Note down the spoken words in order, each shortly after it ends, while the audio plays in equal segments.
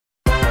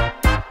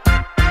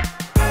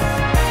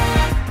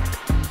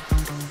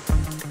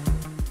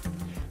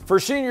For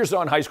seniors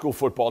on high school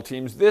football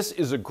teams, this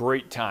is a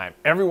great time.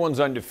 Everyone's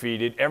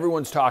undefeated,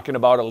 everyone's talking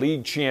about a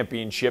league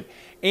championship,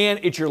 and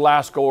it's your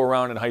last go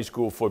around in high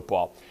school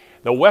football.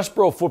 The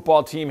Westboro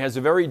football team has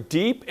a very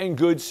deep and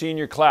good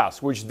senior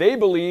class, which they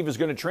believe is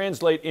going to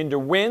translate into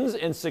wins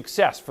and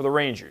success for the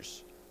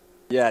Rangers.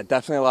 Yeah,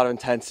 definitely a lot of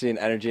intensity and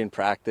energy in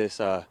practice.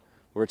 We're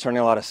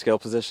returning a lot of skill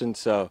positions,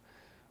 so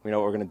we know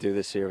what we're going to do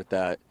this year with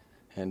that.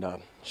 And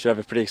should have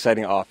a pretty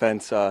exciting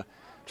offense. Trying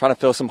to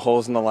fill some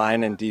holes in the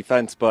line and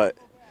defense, but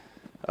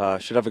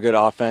should have a good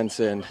offense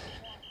and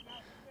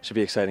should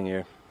be an exciting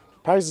year.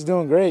 Practice is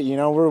doing great, you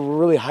know. We're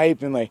really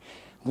hyped and like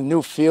the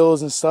new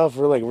fields and stuff.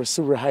 We're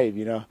super hyped,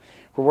 you know.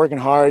 We're working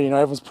hard, you know.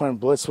 Everyone's putting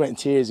blood, sweat, and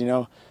tears, you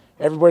know.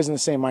 Everybody's in the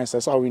same mindset.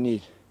 That's all we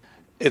need.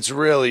 It's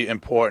really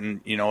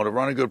important, you know, to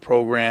run a good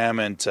program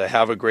and to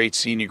have a great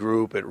senior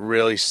group. It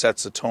really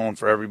sets the tone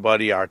for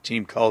everybody, our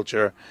team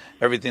culture,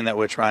 everything that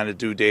we're trying to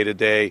do day to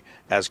day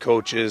as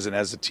coaches and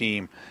as a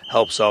team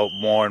helps out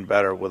more and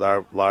better with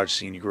our large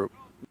senior group.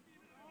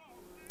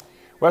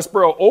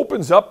 Westboro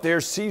opens up their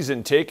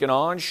season taking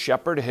on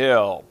Shepherd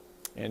Hill.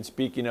 And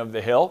speaking of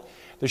the Hill,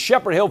 the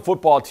Shepherd Hill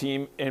football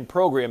team and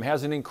program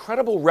has an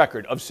incredible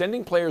record of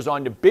sending players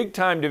on to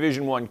big-time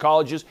Division I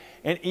colleges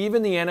and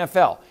even the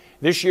NFL.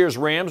 This year's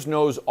Rams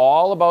knows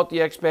all about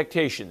the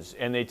expectations,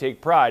 and they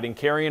take pride in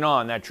carrying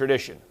on that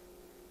tradition.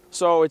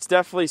 So it's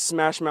definitely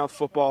smash mouth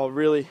football,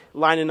 really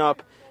lining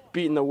up,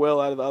 beating the will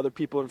out of the other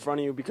people in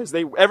front of you, because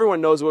everyone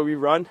knows what we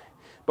run.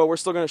 But we're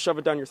still going to shove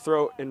it down your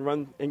throat and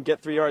run and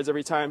get 3 yards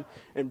every time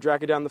and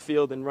drag it down the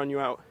field and run you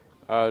out.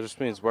 It just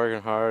means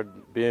working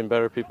hard, being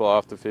better people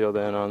off the field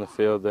and on the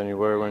field than you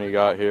were when you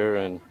got here,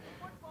 and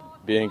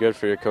being good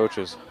for your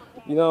coaches.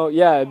 You know,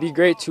 yeah, it'd be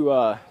great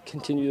to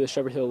continue the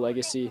Shepherd Hill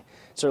legacy.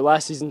 It's our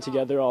last season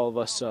together, all of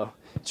us, so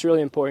it's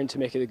really important to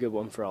make it a good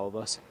one for all of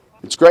us.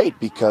 It's great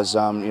because,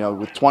 you know,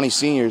 with 20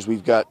 seniors,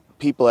 we've got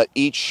people at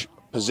each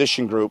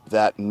position group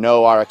that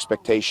know our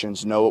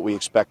expectations, know what we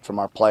expect from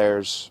our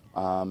players,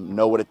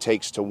 know what it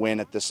takes to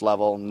win at this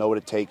level, know what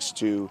it takes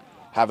to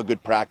have a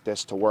good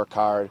practice, to work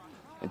hard,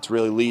 and to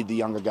really lead the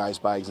younger guys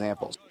by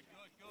example.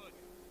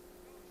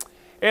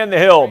 And the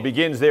Hill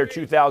begins their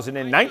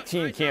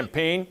 2019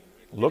 campaign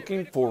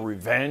looking for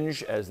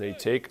revenge as they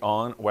take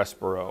on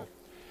Westboro.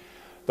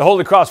 The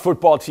Holy Cross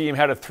football team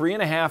had a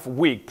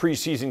 3.5-week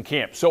preseason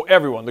camp, so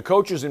everyone, the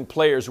coaches and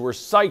players, were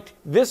psyched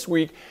this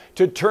week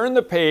to turn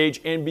the page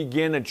and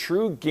begin a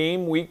true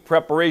game week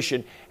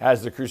preparation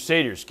as the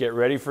Crusaders get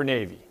ready for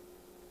Navy.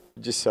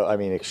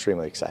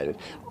 Extremely excited.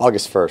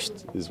 August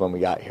 1st is when we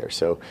got here,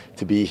 so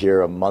to be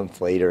here a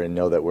month later and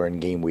know that we're in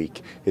game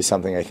week is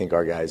something I think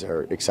our guys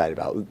are excited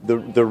about.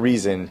 The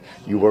reason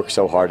you work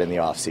so hard in the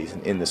off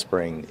season, in the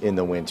spring, in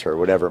the winter,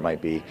 whatever it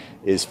might be,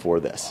 is for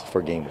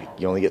game week.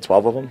 You only get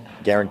 12 of them,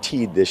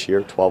 guaranteed this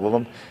year, 12 of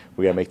them.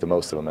 We got to make the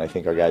most of them, and I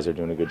think our guys are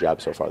doing a good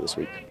job so far this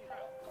week.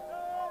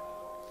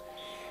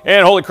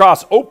 And Holy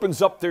Cross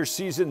opens up their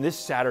season this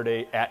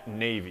Saturday at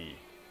Navy.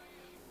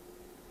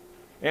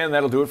 And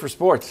that'll do it for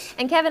sports.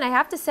 And Kevin, I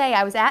have to say,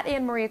 I was at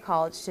Ann Maria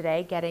College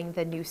today getting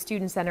the new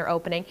student center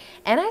opening,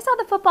 and I saw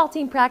the football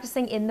team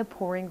practicing in the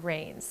pouring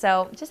rain.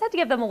 So just had to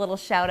give them a little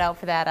shout out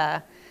for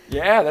that.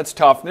 Yeah, that's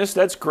toughness.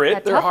 That's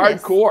grit. They're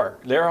toughness. hardcore.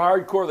 They're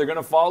hardcore. They're going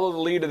to follow the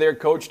lead of their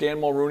coach,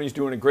 Dan Mulrooney's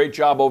doing a great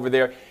job over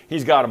there.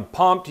 He's got them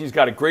pumped. He's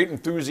got a great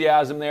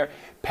enthusiasm there.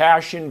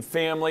 Passion,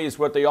 family is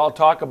what they all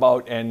talk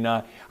about. And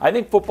I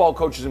think football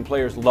coaches and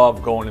players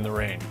love going in the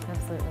rain.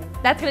 Absolutely.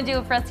 That's going to do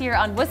it for us here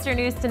on Worcester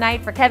News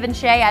Tonight. For Kevin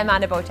Shea, I'm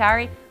Anna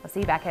Botari. I'll see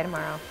you back here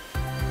tomorrow.